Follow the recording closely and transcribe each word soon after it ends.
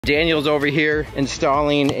Daniel's over here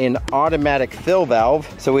installing an automatic fill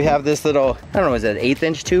valve. So we have this little, I don't know, is that an 1/8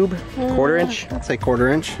 inch tube? Quarter inch? I'd say quarter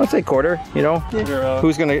inch. Let's say quarter, you know? Yeah.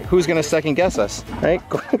 Who's gonna second guess us, right?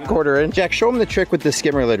 Quarter inch. Jack, show them the trick with the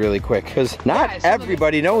skimmer lid really quick, because not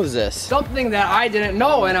everybody knows this. Something that I didn't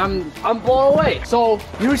know, and I'm blown away. So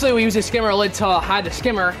usually we use a skimmer lid to hide the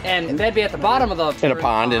skimmer, and that'd be at the bottom of the... In a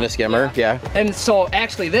pond, in a skimmer, yeah. And so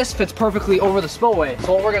actually this fits perfectly over the spillway.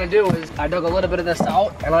 So what we're gonna do is, I dug a little bit of this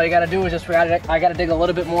out, and all you gotta do is just, I gotta dig a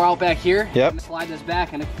little bit more out back here. Yep. And slide this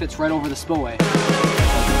back, and it fits right over the spillway.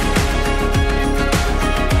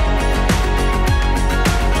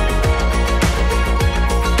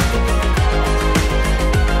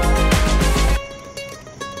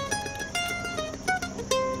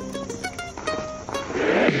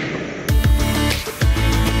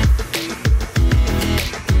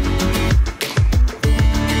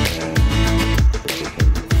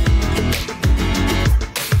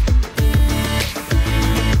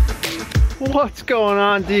 What's going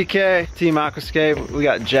on, DK? Team Aquascape. We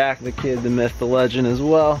got Jack, the kid, the myth, the legend as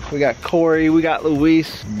well. We got Corey, we got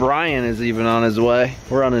Luis. Brian is even on his way.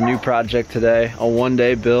 We're on a new project today, a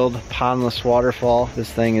one-day build, Pondless Waterfall.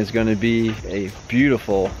 This thing is going to be a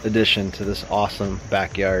beautiful addition to this awesome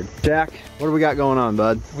backyard. Jack, what do we got going on,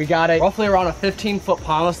 bud? We got a roughly around a 15-foot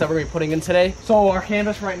pondless that we're gonna be putting in today. So our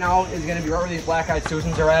canvas right now is gonna be right where these black-eyed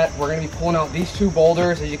Susans are at. We're gonna be pulling out these 2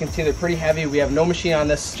 boulders. As you can see, they're pretty heavy. We have no machine on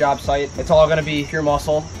this job site. It's all gonna be pure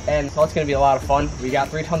muscle, and so it's gonna be a lot of fun. We got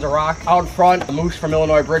 3 tons of rock out front. The Moose from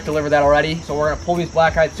Illinois Brick delivered that already. So we're gonna pull these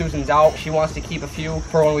black-eyed Susans out. She wants to keep a few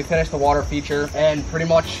for when we finish the water feature. And pretty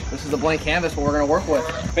much, this is the blank canvas what we're gonna work with.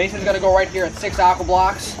 Base is gonna go right here at 6 aqua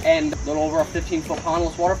blocks and a little over a 15-foot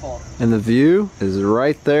pondless waterfall. And the view is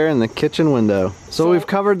right there in the kitchen window. So we've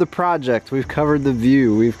covered the project, we've covered the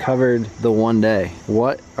view, we've covered the one day.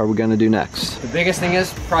 What are we gonna do next? The biggest thing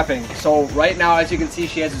is prepping. So right now, as you can see,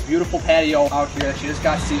 she has this beautiful patio out here that she just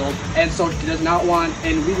got sealed. And so she does not want,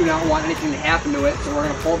 and we do not want anything to happen to it. So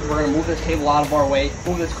we're gonna move this table out of our way,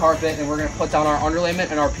 move this carpet, and we're gonna put down our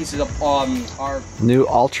underlayment and our pieces of our new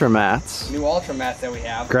ultra mats. New ultra mats that we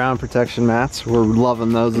have. Ground protection mats, we're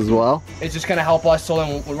loving those as well. It's just gonna help us so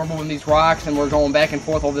then when we're moving these rocks and we're going back and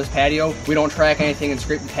forth over this patio, we don't track anything and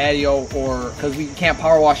scrape the patio, or because we can't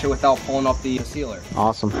power wash it without pulling up the sealer.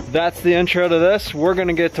 Awesome. That's the intro to this. We're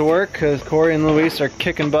gonna get to work because Corey and Luis are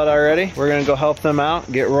kicking butt already. We're gonna go help them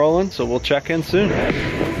out, get rolling, so we'll check in soon.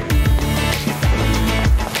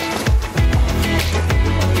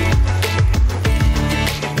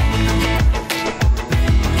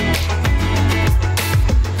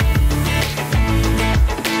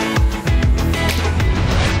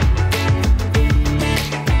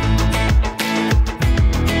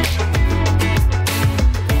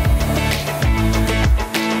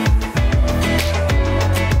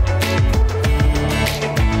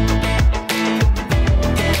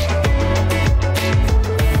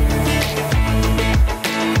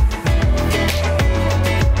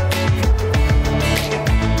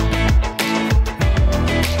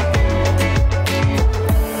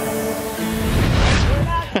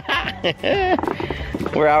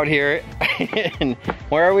 We're out here in,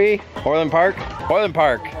 where are we? Orland Park? Orland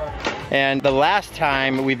Park. And the last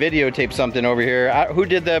time we videotaped something over here, who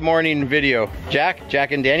did the morning video? Jack?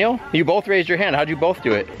 Jack and Daniel? You both raised your hand. How'd you both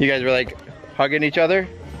do it? You guys were like hugging each other?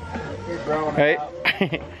 Right?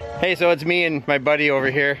 Hey, so it's me and my buddy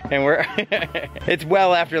over here, and we're, it's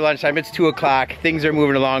well after lunchtime, it's 2 o'clock, things are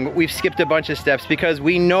moving along. We've skipped a bunch of steps because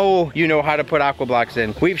we know you know how to put aqua blocks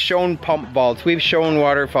in. We've shown pump vaults, we've shown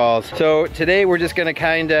waterfalls. So today we're just gonna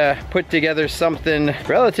kinda put together something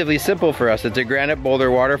relatively simple for us. It's a granite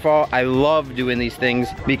boulder waterfall. I love doing these things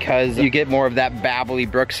because you get more of that babbly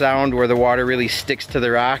brook sound where the water really sticks to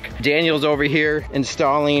the rock. Daniel's over here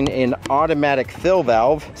installing an automatic fill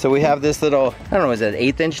valve. So we have this little, I don't know, is that an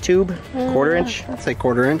 1/8 inch tube? Quarter inch? I'd say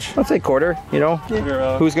quarter inch. Let's say quarter, you know?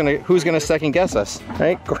 Yeah. Who's gonna second guess us,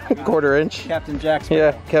 right? Quarter inch. Captain Jack Sparrow.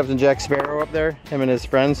 Yeah, Captain Jack Sparrow up there, him and his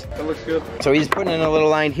friends. That looks good. So he's putting in a little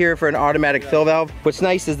line here for an automatic fill valve. What's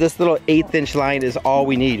nice is this little 1/8 inch line is all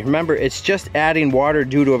we need. Remember, it's just adding water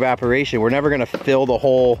due to evaporation. We're never gonna fill the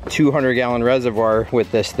whole 200-gallon reservoir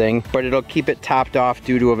with this thing, but it'll keep it topped off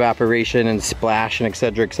due to evaporation and splash and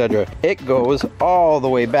etc, etc. It goes all the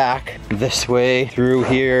way back this way, through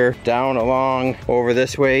here, down along, over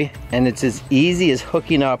this way, and it's as easy as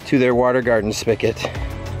hooking up to their water garden spigot.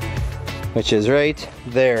 which is right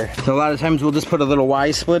there. So a lot of times we'll just put a little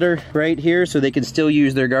Y splitter right here so they can still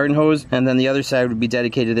use their garden hose, and then the other side would be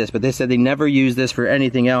dedicated to this. But they said they never use this for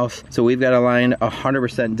anything else, so we've got a line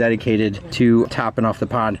 100% dedicated to topping off the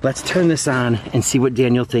pond. Let's turn this on and see what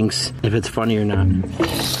Daniel thinks, if it's funny or not.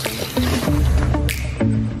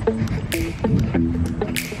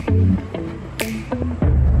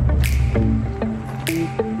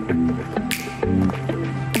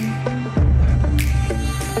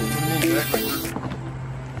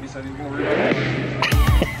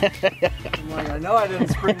 I'm like, I know I didn't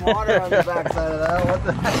spring water on the backside of that. What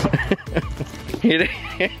the heck?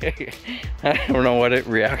 I don't know what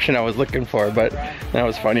reaction I was looking for, but that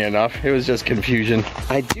was funny enough. It was just confusion.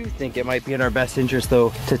 I do think it might be in our best interest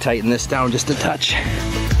though to tighten this down just a touch.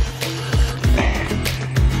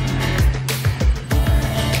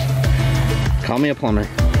 Call me a plumber.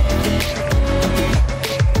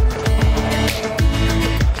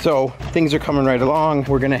 So things are coming right along.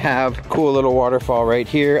 We're gonna have a cool little waterfall right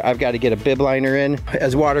here. I've got to get a bib liner in.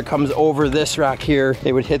 As water comes over this rock here,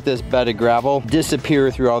 it would hit this bed of gravel, disappear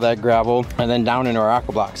through all that gravel, and then down into our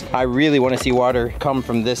aqua blocks. I really want to see water come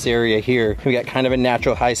from this area here. We got kind of a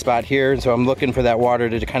natural high spot here, so I'm looking for that water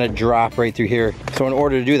to kind of drop right through here. So in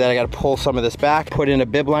order to do that, I got to pull some of this back, put in a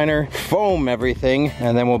bib liner, foam everything,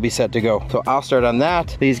 and then we'll be set to go. So I'll start on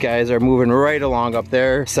that. These guys are moving right along up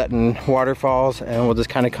there, setting waterfalls, and we'll just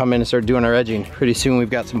kind of come in and start doing our edging. Pretty soon we've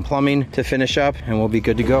got some plumbing to finish up and we'll be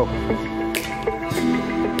good to go.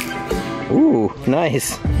 Ooh,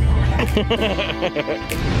 nice.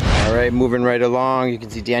 All right, moving right along. You can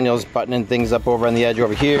see Daniel's buttoning things up over on the edge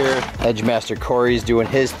over here. Edge Master Corey's doing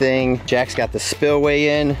his thing. Jack's got the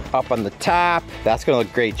spillway in up on the top. That's gonna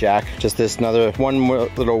look great, Jack. Just this one more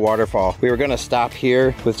little waterfall. We were gonna stop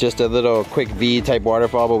here with just a little quick V type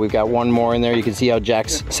waterfall, but we've got one more in there. You can see how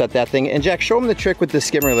Jack's set that thing. And Jack, show him the trick with the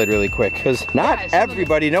skimmer lid really quick, because not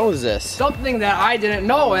everybody knows this. Something that I didn't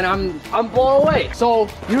know, and I'm blown away. So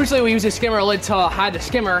usually we use a skimmer lid to hide the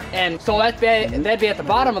skimmer, and so that'd be at the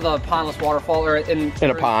bottom of the Pondless Waterfall, or in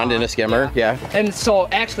a pond, in a skimmer, yeah. And so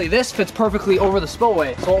actually this fits perfectly over the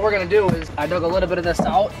spillway. So what we're gonna do is I dug a little bit of this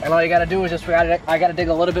out, and all you gotta do is just I gotta dig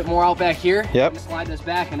a little bit more out back here. Yep. Slide this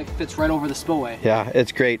back, and it fits right over the spillway. Yeah,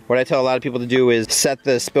 it's great. What I tell a lot of people to do is set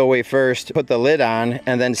the spillway first, put the lid on,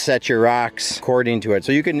 and then set your rocks according to it.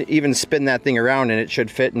 So you can even spin that thing around, and it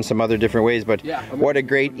should fit in some other different ways. But yeah, what a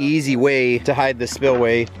great, easy way to hide the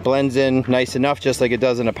spillway. Blends in nice enough, just like it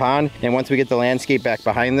does in a pond. And once we get the landscape back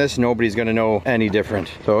behind this, nobody's gonna know any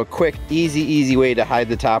different. So a quick, easy way to hide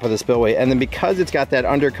the top of the spillway. And then because it's got that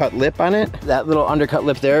undercut lip on it, that little undercut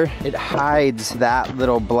lip there, it hides that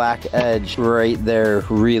little black edge right there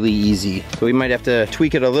really easy. So we might have to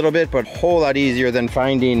tweak it a little bit, but a whole lot easier than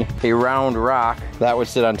finding a round rock that would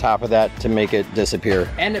sit on top of that to make it disappear.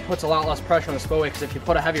 And it puts a lot less pressure on the spillway, because if you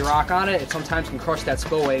put a heavy rock on it, it sometimes can crush that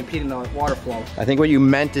spillway, impeding the water flow. I think what you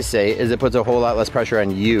meant to say is it puts a whole lot less pressure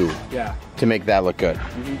on you. Yeah. To make that look good.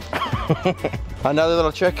 Another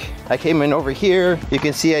little trick, I came in over here. You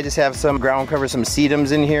can see I just have some ground cover, some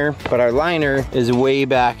sedums in here, but our liner is way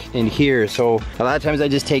back in here. So a lot of times I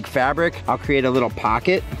just take fabric, I'll create a little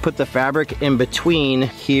pocket, put the fabric in between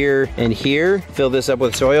here and here, fill this up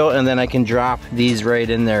with soil, and then I can drop these right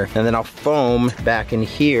in there. And then I'll foam back in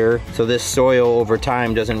here, so this soil over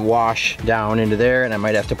time doesn't wash down into there, and I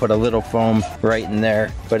might have to put a little foam right in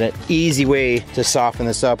there. But an easy way to soften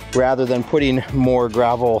this up rather than putting more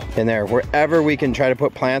gravel in there. Wherever we can try to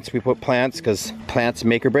put plants, we put plants, because plants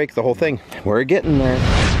make or break the whole thing. We're getting there.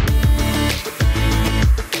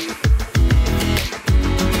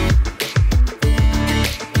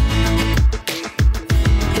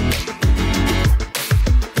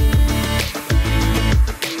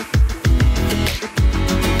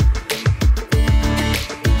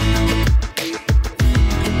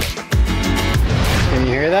 Can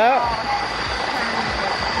you hear that?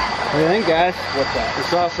 What do you think, guys? What's that?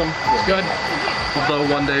 It's awesome. It's good. The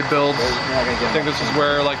one-day build. I think this is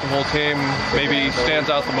where, like, the whole team maybe stands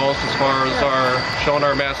out the most as far as showing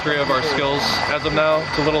our mastery of our skills. As of now,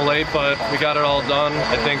 it's a little late, but we got it all done.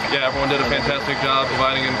 I think, yeah, everyone did a fantastic job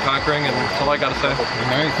dividing and conquering, and that's all I gotta say.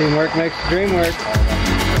 Teamwork makes the dream work.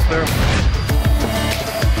 Yes, sir.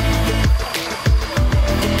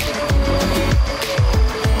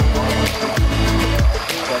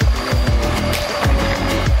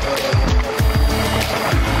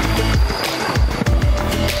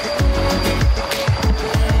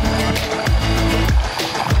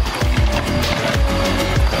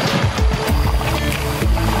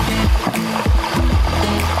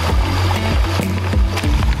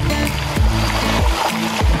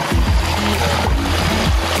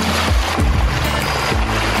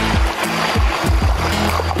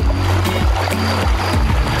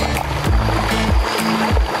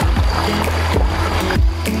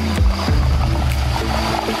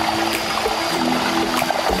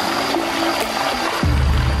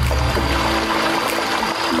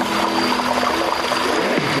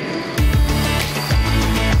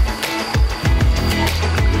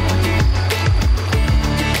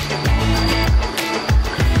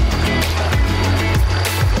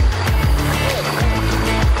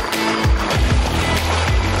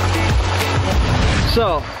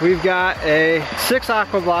 So we've got a 6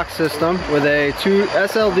 aqua block system with a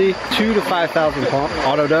SLD 2 to 5,000 pump,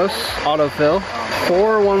 auto dose, autofill,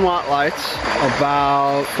 4 1-watt lights,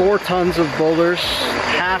 about 4 tons of boulders,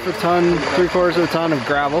 half a ton, 3/4 of a ton of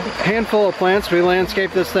gravel, handful of plants. We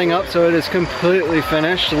landscaped this thing up so it is completely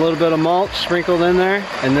finished. A little bit of mulch sprinkled in there,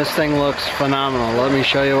 and this thing looks phenomenal. Let me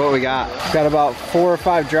show you what we got. Got about 4 or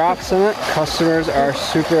 5 drops in it. Customers are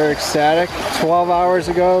super ecstatic. 12 hours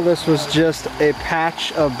ago, this was just a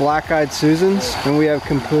patch of black-eyed Susans, and we have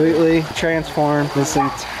completely transformed this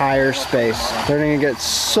entire space. They're gonna get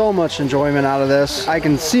so much enjoyment out of this. I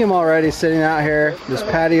can see them already sitting out here. This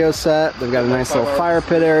patio set, they've got a nice little fire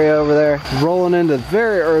pit area over there. Rolling into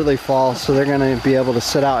very early fall, so they're gonna be able to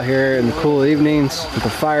sit out here in the cool evenings with the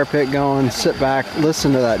fire pit going, sit back,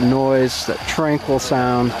 listen to that noise, that tranquil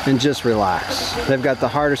sound, and just relax. They've got the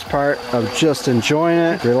hardest part of just enjoying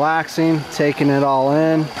it, relaxing, taking it all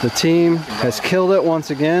in. The team has killed it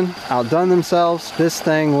once again, outdone themselves. This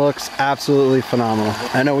thing looks absolutely phenomenal.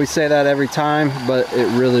 I know we say that every time, but it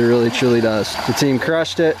really, really, truly does. The team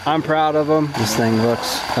crushed it. I'm proud of them. This thing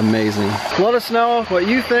looks amazing. Let us know what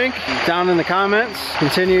you think down in the comments.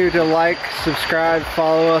 Continue to like, subscribe,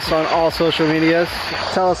 follow us on all social medias.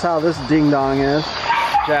 Tell us how this ding dong is.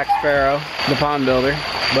 Jack Sparrow, the pond builder.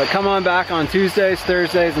 But come on back on Tuesdays,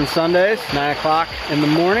 Thursdays, and Sundays, 9 o'clock in the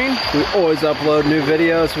morning. We always upload new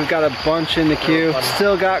videos. We've got a bunch in the queue.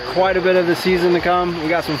 Still got quite a bit of the season to come. We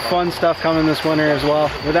got some fun stuff coming this winter as well.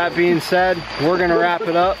 With that being said, we're gonna wrap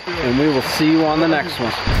it up, and we will see you on the next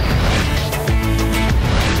one.